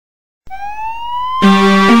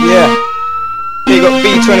Yeah. Big up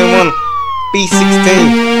B21, B16,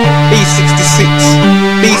 B66,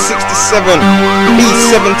 B67,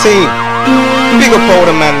 B17. Big up all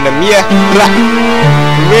the man them, yeah. Black.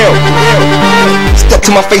 Real. Step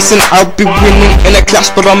to my face and I'll be winning in a clash,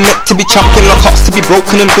 but I'm meant to be champion. Like hearts to be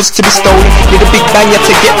broken and goods to be stolen. Need a big bang, yeah,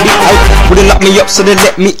 to get me out. Wouldn't lock me up, so they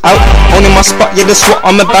let me out. Owning my spot, yeah, that's what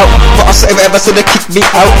I'm about. But I say ever, so they kick me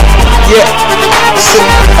out. Yeah.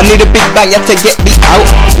 I need a big bang, yeah, to get me out.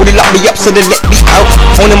 Wouldn't lock me up, so they let me out.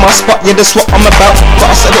 Owning my spot, yeah, that's what I'm about. But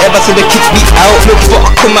I say ever, so they kick me out. Look for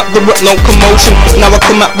I come out the rut, no commotion. Now I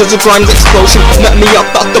come out, there's a grind explosion. Met me up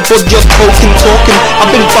at the bud, just talking.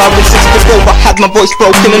 I've been barring since before I had my voice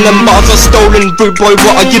broken, and them bars are stolen. Rude boy,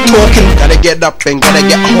 what are you talking? Gotta get up and gotta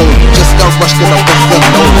get home. Just got rushed and I was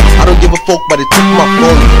alone. I don't give a fuck, but it took my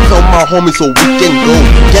phone. Tell my homies so we can go.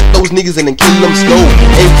 Get those niggas and then kill them slow.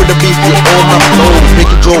 Aim for the beef with all my flow. Break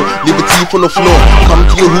it Joe, leave a teeth on the floor. Come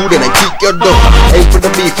to your hood and then kick your door. Aim for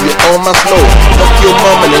the beef with all my flow. Fuck your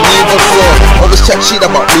mom and then leave her floor. Always chat shit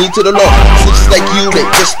about me to the law. Snitches like you, they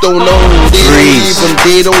just don't know. They don't leave and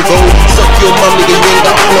they don't go. Suck your mom, nigga, you ain't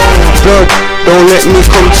got flow. Blood, don't let me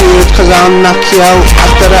come to you, cause I'll knock you out.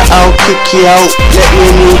 After that I'll kick you out. Let me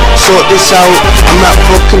and you sort this out. I'm not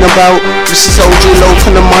fucking about. This is OG Low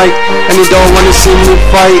on the mic, and you don't wanna see me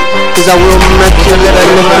fight, cause I will make you let a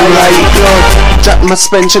living right. Blood, drop my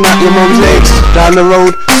suspension at your mom's legs. Down the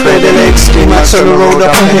road, spread the legs. Came out on the road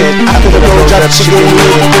up ahead. After the road drop, she gave me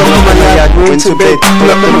head. Pull up my yard, went to bed. Pull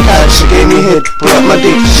up the Murkage, she gave me head. Pull up my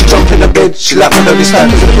dick, she jumped in the bed. She lapped my doggy style,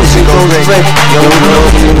 cause the pussy goes red. Young love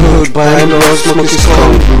in the hood, behind the road, smoking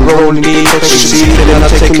skunk. Rolling deep, extra deep, and I'm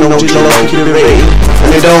taking OG Low, keep it ready. And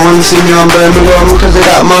they don't wanna see me on Birmingham, cause they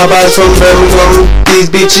got my bars from Birmingham. These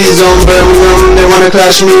bitches on Birmingham, they wanna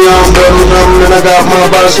clash me on Birmingham. And I got my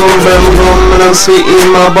bars from Birmingham, and I'm spitting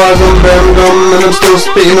my bars on Birmingham, and I'm still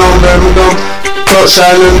spitting on Birmingham. Touch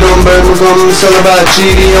Island on Birmingham, it's all about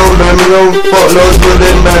GD on Birmingham. Fuckloads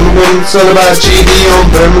within Birmingham, it's all about GD on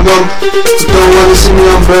Birmingham. Don't wanna see me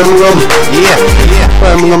on Birmingham. Yeah.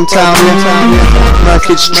 Birmingham town,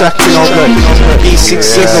 Murkage tracking over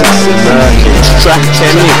B67, Murkage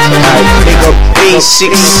tracking it. Big up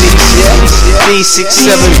B66, B67,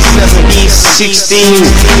 B16,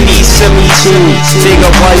 B17. Big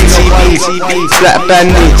up YTB, Black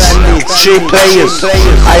Bandits, Street Players,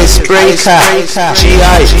 Icebreaker,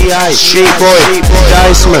 GI, Street Boy,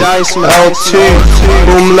 Diceman, L2,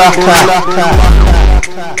 Boom Laka.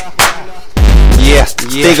 Yeah,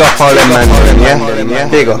 big up all them man, yeah,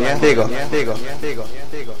 big up.